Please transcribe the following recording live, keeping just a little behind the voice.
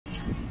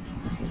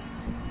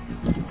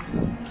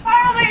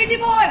the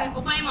bowl.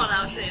 Open your mouth,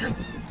 I'll show you.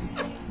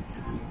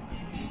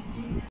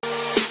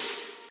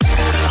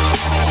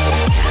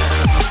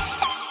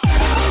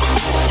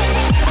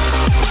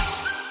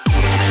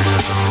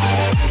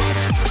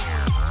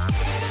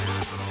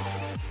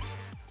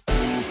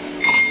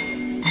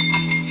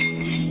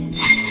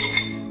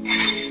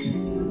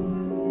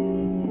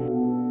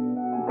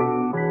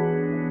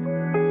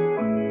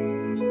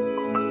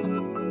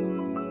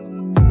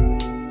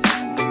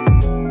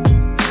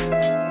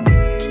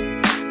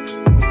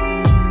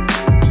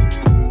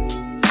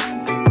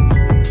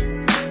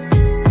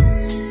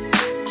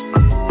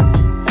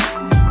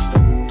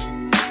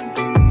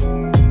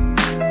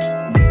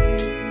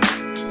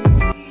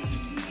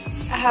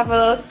 I have a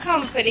little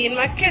company in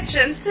my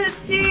kitchen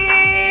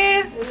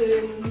today.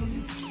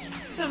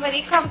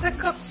 Somebody come to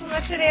cook for me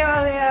today,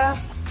 Alia.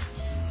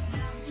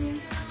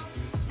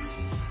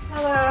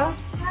 Hello.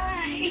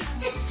 Hi.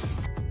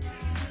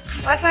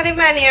 What's on the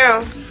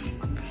menu?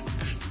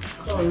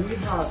 We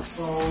have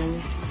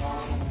some.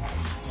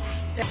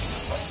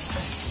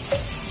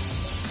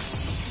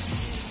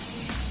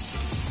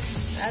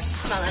 That's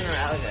smelling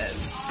real good.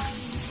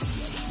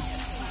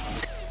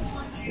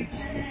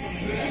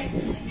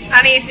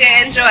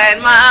 Anisa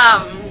enjoying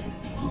my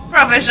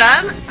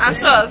provision and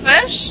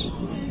saltfish.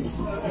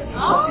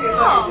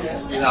 Oh,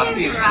 this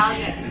is real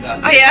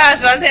good. Oh, your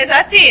husband says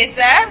a taste,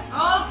 eh?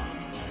 Oh.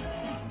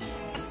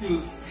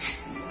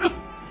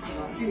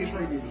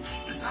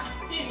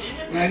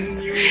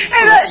 When you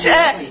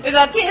Is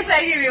that taste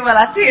I give you? Well,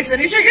 a taste of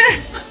the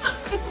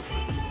chicken.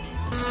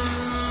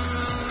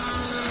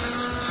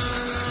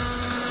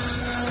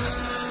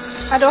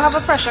 I don't have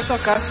a pressure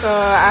cooker, so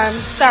I'm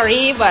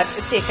sorry, but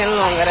it's taking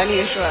longer than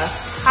usual.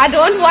 I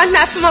don't want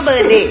that for my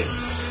birthday.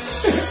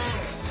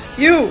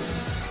 You?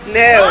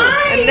 No.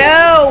 Why?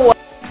 No.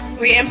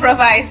 We're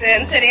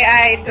improvising. Today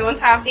I don't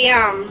have the,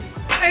 how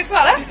you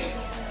call it?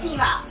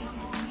 Chula.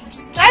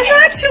 That's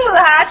not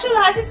chula.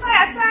 Chula is the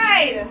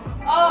fireside.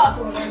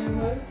 Oh.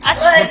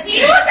 Well, it's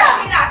you who tell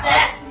me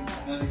that,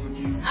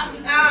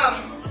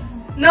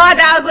 No,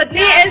 dal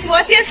gutni is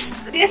what is,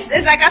 this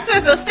is like a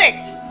swizzle stick.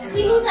 it's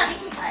you who tell me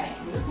to try.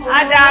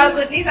 A dal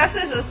gutni is a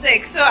swizzle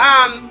stick. So,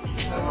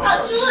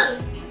 Oh,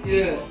 chula.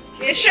 yeah.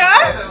 you sure?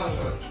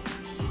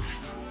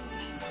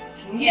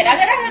 Yeah,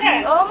 that's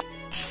good. Oh,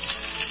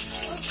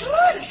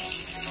 good.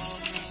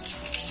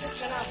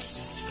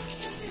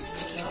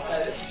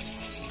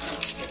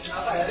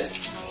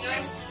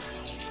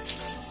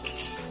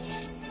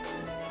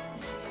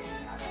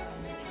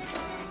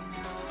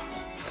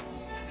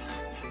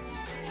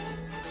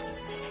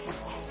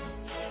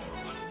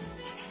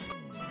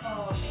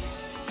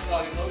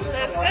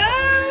 Let's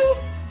go.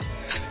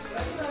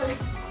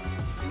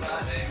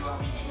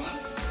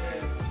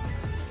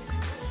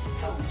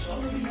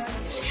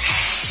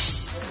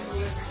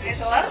 It's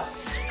a little.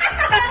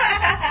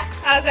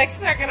 I was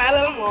expecting a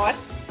little more.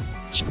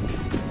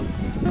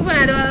 We're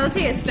going to do a little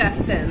taste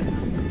testing.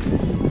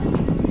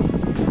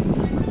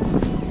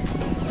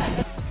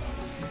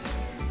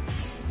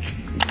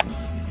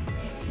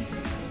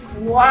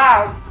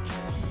 Wow.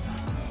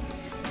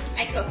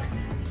 I cook.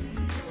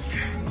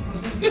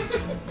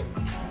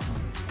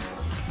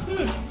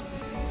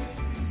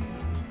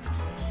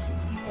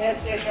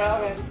 Yes, you're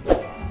drawing.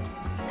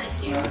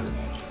 Thank you.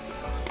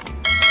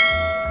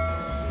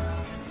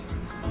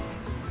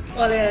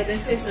 Oh,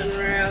 this isn't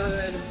real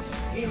good.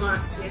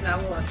 Amos said that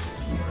was.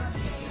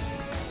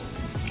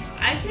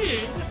 I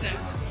think okay.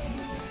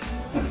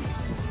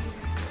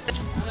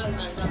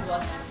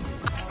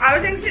 I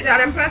don't think she's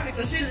that impressed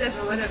because she's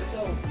living with him,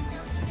 so.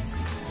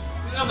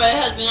 No, but it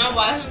has been a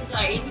while since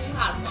I eaten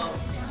hotdog.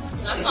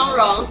 That's not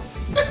wrong.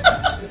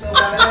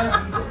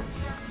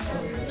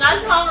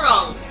 That's not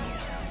wrong.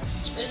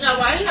 It's a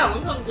while I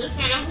haven't cooked this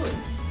kind of food.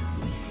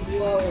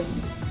 Whoa.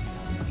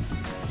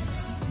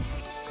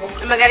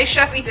 Am I getting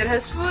chef eating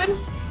his food?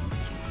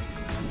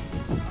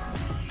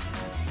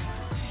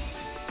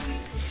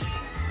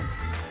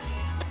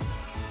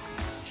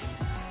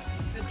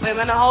 We're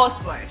in a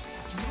house, boy.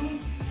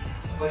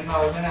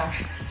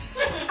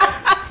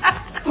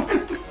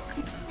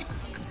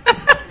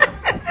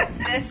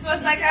 This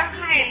was like a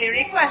highly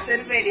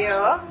requested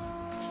video.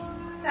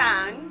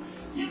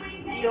 Thanks.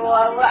 You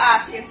all were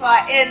asking for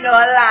indoor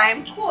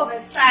lime,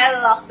 COVID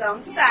style,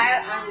 lockdown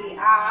style, and we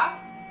are.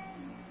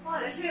 How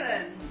are they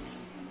feeling?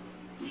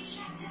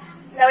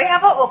 Now we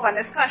have an open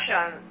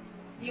discussion.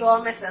 You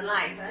all missing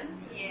life, eh?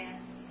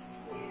 Yes.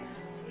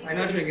 I'm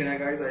not drinking that,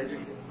 guys. I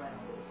drink it.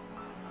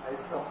 I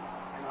stop.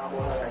 I'm not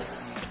going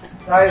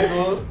to guys,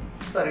 though,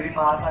 studying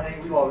maths, I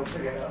think we always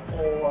together.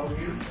 Oh,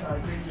 always. I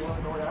think you want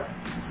to know that.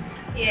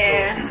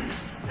 Yeah.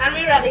 And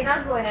we're really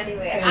not going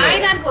anywhere. Yeah.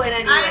 I'm not going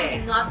anywhere.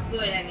 I'm not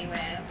going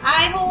anywhere.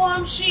 I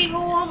home, she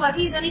home, but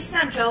he's an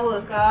essential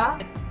worker.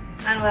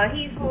 And well,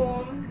 he's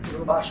home.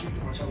 So, but she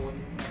too much alone.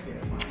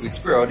 We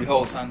spray out the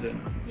house and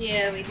then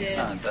Yeah, we did.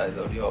 sanitize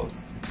out the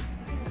house.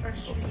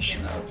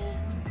 Professional.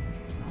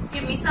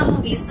 Give me some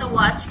movies to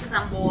watch because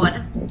I'm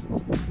bored.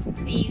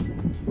 Please.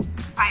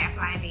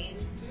 Firefly Lane.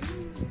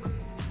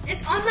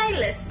 It's on my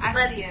list, I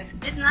but see it.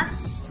 it's not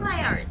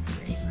priority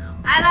right now.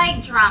 I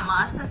like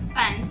drama,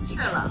 suspense,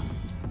 thriller.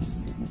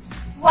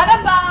 What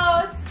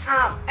about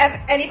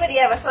anybody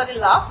ever saw The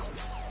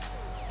Loft?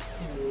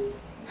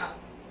 No.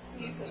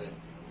 You see.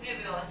 Maybe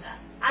watch that.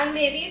 And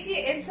maybe if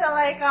you're into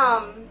like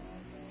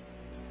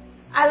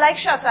I like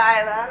Shutter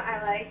Island.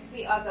 I like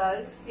the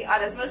others. The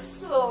others were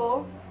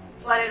slow,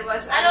 but it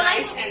was I don't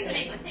nice like movies to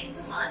ending. make me think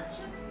too much.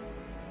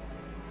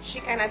 She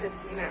kind of did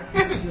see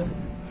that.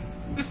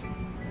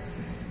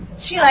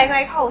 She like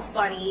House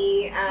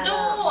Bunny and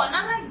No,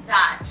 not like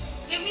that.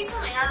 Give me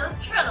something, a little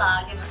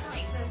thriller. Give me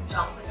something to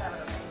jump with a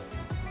little bit.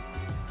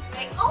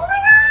 Like, oh my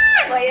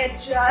god! But you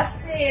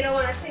just say you don't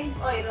want to think,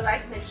 or you don't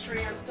like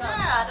mystery and stuff.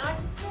 Yeah, I don't like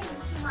to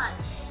think too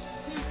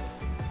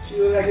much. She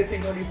would like to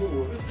think on the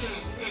board.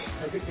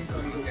 I like to think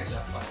on the board.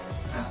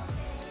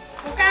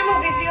 What kind of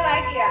movies do you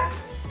like, yeah?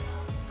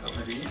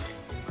 Comedy.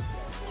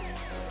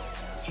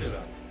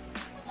 Thriller.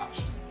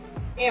 Action.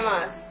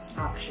 Amos.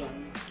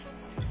 Action.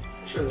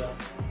 Thriller.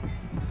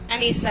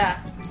 Anisa.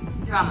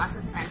 Drama,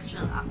 suspense,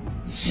 thriller.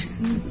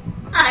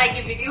 I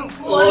give you the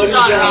whole Oh,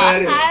 genre.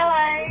 genre. I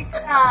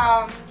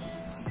like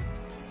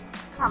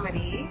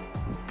comedy,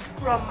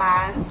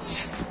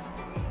 romance,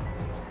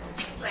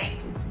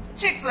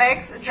 chick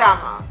flicks,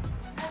 drama.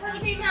 I thought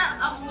you didn't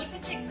have a mood for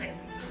chick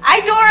flicks. I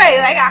do really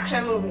like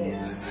action movies.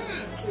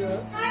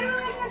 Sure. I don't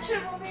like action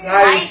movies.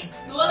 Nice.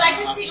 I do like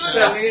to see no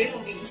dusty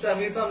movies. Send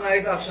me some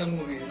nice action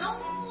movies.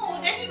 No,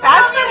 then you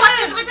That's go watch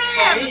it with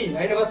him. Me,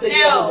 I never said you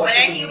No, have to but watch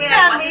then it. you with me. will.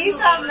 Send me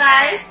some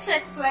nice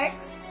chick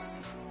flicks.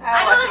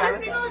 I watch don't them want to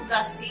see all the no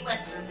dusty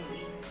western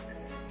movie.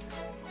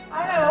 time.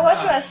 I never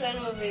watch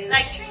western movies.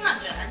 Like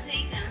 300 and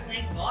things and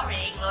like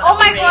boring. Oh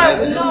my god,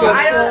 Western? no,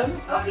 I don't.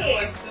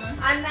 Okay,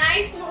 a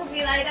nice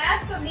movie like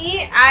that for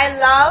me, I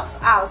love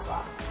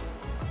Alpha.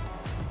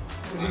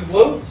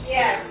 Wolf?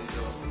 Yes.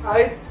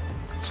 I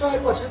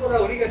tried watching but I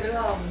only get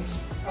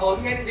I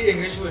wasn't getting the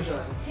English version.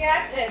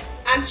 Get it.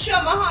 And show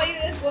me how you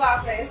just go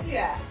after it. See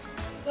that?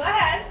 Go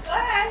ahead. Go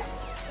ahead.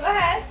 Go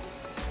ahead.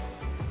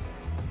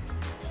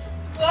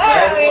 Go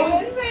ahead.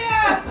 Waiting for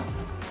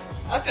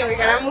you. Okay, we're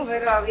gonna move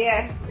it up.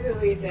 Yeah. We're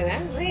waiting,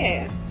 eh?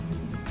 Yeah.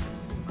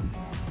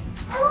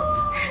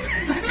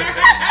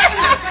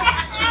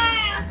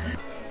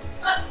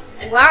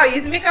 Wow, you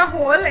just make a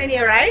hole in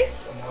your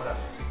rice?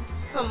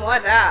 For more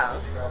down.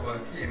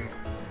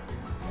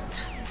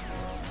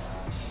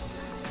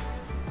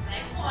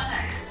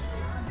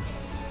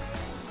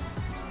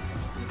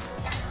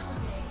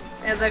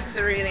 It looks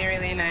really,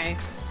 really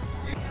nice.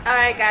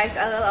 Alright guys,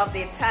 a little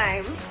update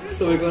time.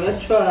 So we're gonna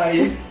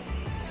try.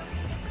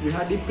 We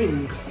had the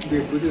pink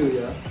grapefruit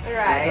earlier.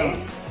 Right.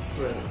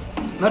 Well,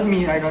 not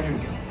me, I don't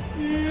drink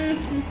it.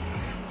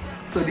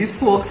 So these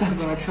folks are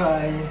gonna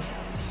try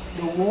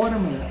the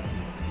watermelon.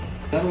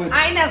 That with,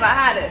 I never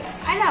had it.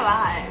 I never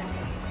had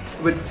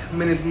it. with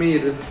Minute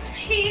Maid.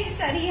 He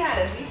said he had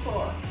it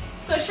before.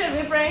 So should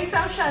we bring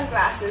some shot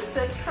glasses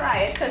to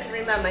try it? Because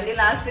remember in the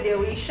last video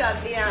we shot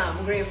the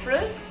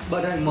grapefruit.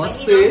 But I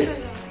must say,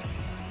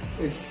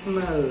 it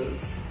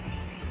smells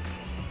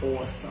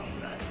awesome,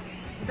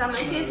 guys. That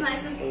might taste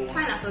nice with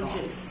pineapple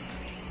juice.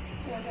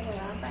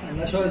 I'm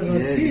not sure it's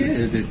gonna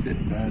taste.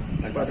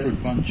 Like a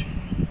fruit punch.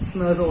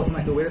 Smells awesome,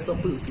 like the way it's so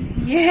perfume.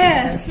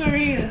 Yes, for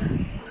real.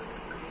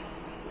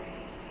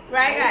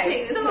 Right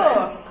guys, so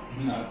No,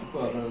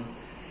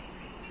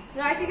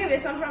 no, I can give you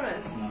some from it.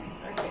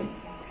 Okay.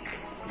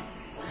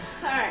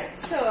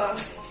 Alright, so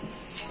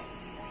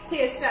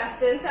taste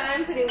testing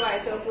time to the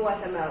white oak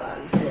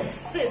watermelon.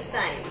 Yes. First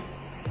time.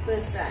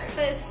 First time.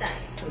 First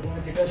time. We're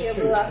gonna take a You're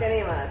straight. blocking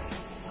Amos.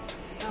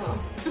 Oh.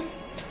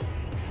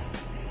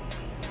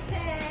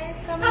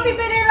 Check. Come Happy in.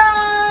 birthday,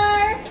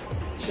 Lord!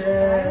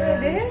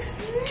 Cheers.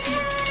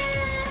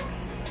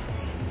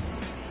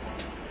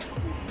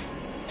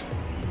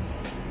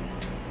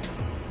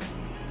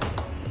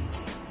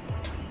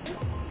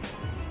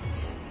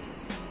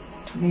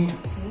 Smooth.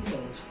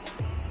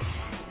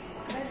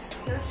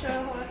 Not sure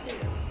how I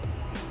feel.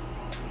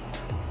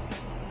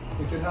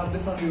 You can have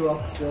this on the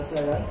rocks just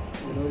like that.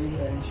 You know, you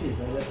can cheese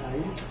and just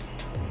ice.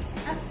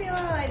 I feel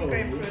like Oh,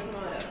 grapefruit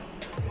more though.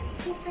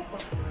 Tastes like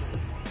watermelon.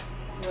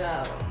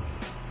 Well,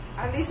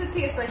 at least it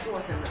tastes like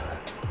watermelon.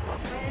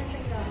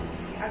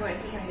 I'm going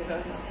to drink it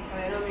out now.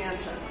 I know me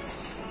entrance.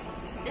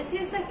 It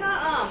tastes like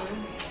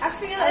I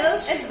feel a little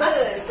it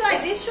burns.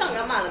 slightly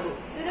stronger Malibu.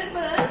 Did it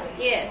burn?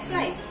 Yeah,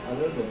 slight. A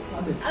little bit.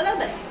 A bit. A little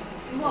bit.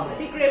 More.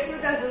 The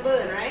grapefruit doesn't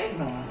burn, right?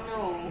 No.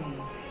 No.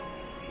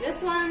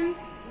 This one.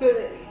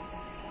 Burn.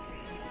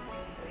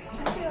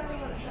 I feel like I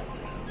want to shut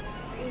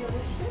it. You want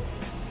to shut?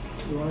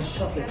 You want to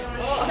shove it?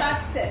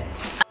 Shut it.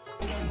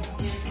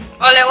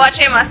 Only watch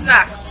Amos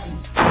snacks.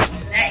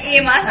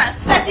 Amos has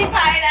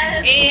specified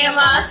as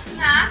Amos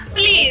snack.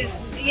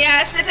 Please.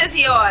 Yes, it is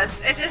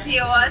yours. It is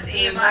yours,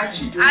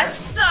 Amos. I'm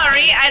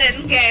sorry I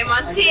didn't get him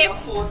on tape.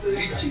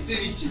 He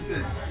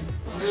cheated.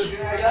 You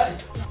like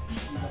that?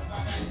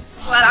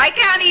 Well, I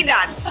can't eat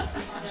that.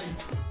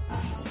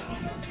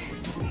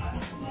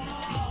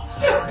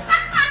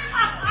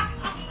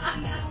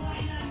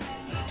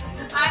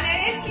 And then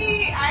you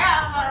see, I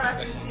have a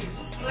recipe.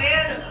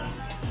 Well,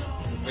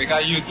 We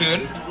got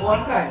U-turn.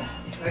 One kind.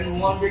 Like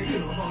one big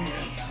thing or something.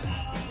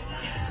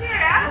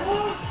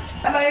 Serious?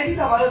 And I didn't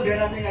have other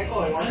nothing I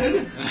call it.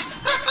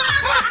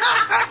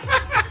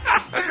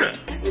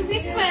 This is the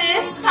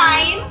first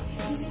time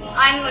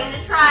I'm going to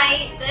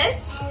try this.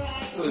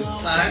 First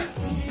time.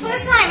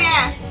 First time,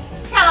 yeah.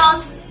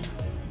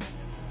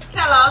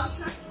 Kellogg's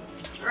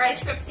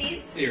Rice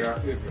Krispies. Sarah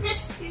favorite.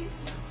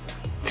 Krispies.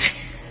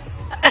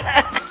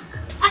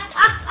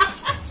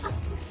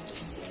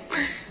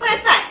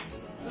 First time.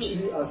 Me.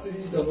 I see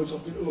double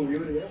chocolate Oreo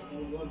there.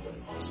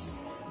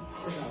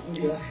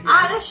 I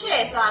had a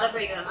share, so I had to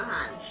break it in my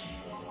hand.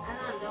 I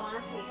don't want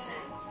to taste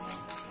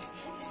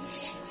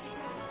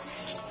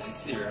it.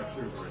 Sarah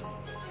favorite.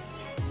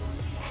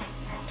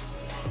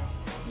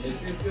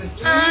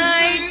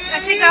 I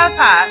think I'll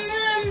pass.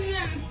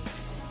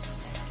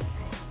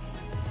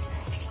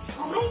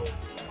 Oh my.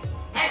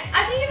 I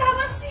think you have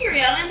a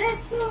cereal in this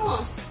too.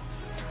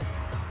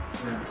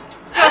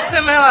 Talk to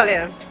me,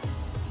 Ollie.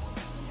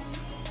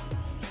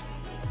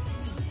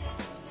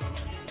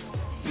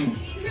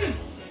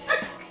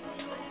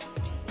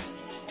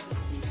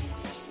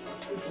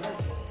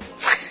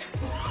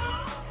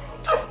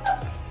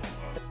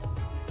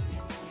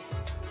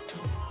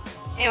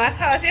 Amos,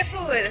 how's your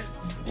food?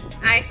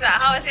 Anisa,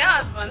 how is your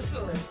husband's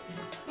food?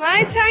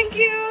 Why, thank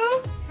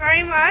you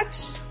very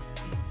much.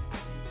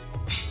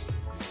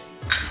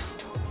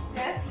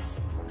 Yes.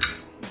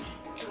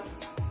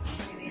 Looks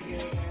really, really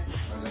good.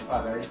 And the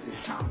father is the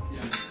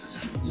champion.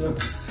 Yeah,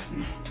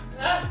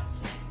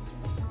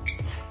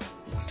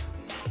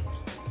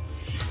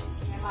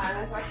 man,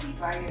 that's what I keep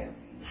by you.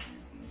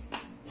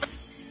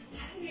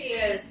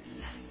 Yes.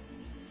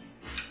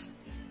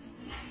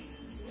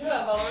 You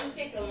have one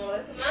chicken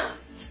with me?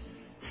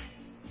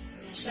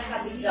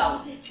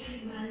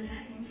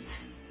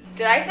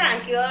 Did I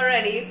thank you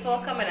already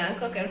for coming and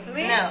cooking for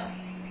me? No.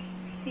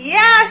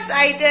 Yes,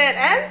 I did.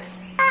 And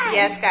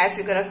yes, guys,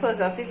 we're gonna close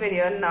off the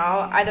video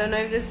now. I don't know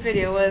if this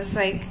video was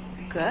like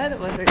good.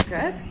 Was it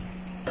good?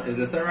 Is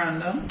this a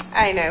random?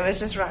 I know it was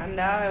just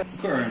random.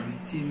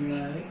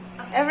 Quarantine life.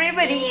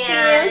 Everybody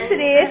came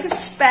today to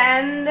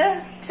spend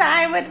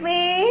time with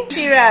me.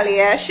 She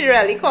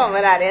really called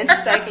me that and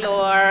she's like,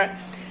 Laura,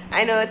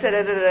 I know you're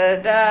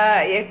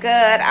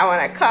good. I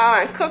want to come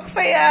and cook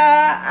for you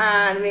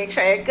and make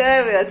sure you're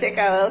good. We'll take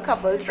a little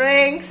couple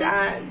drinks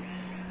and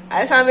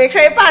I just want to make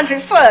sure your pantry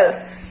full.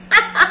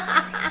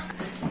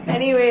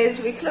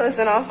 Anyways, we're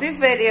closing off the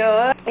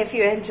video. If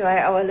you enjoy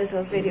our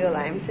little video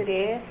lime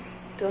today,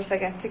 don't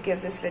forget to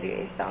give this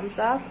video a thumbs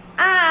up.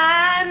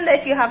 And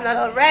if you have not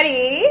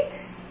already,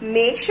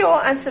 make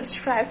sure and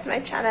subscribe to my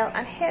channel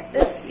and hit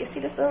this, you see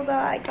this little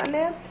bell icon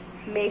there?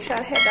 Make sure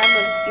and hit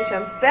that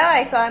notification bell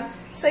icon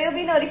so you'll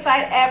be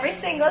notified every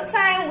single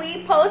time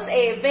we post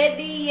a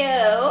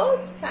video.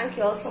 Thank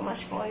you all so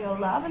much for your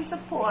love and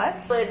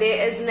support.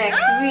 Birthday is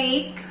next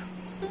week.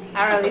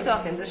 I'm only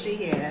talking to she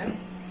here.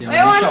 What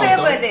you want for your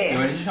birthday? You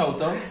want to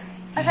shout out?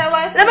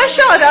 Let me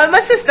shout out my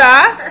sister.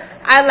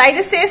 I'd like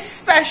to say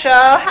special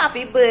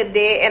happy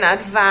birthday in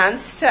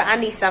advance to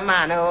Anisa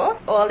Manoo.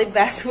 All the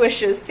best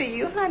wishes to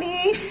you,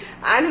 honey.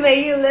 And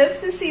may you live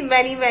to see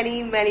many,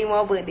 many, many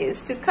more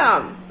birthdays to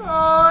come.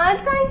 Oh,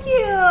 thank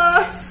you.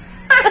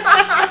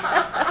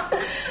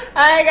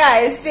 Alright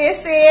guys, stay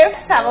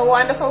safe. Have a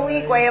wonderful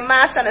week. Wear your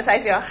mask,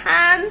 sanitize your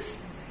hands.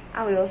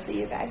 And we will see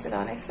you guys in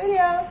our next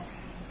video.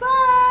 Bye.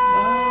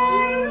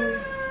 Bye.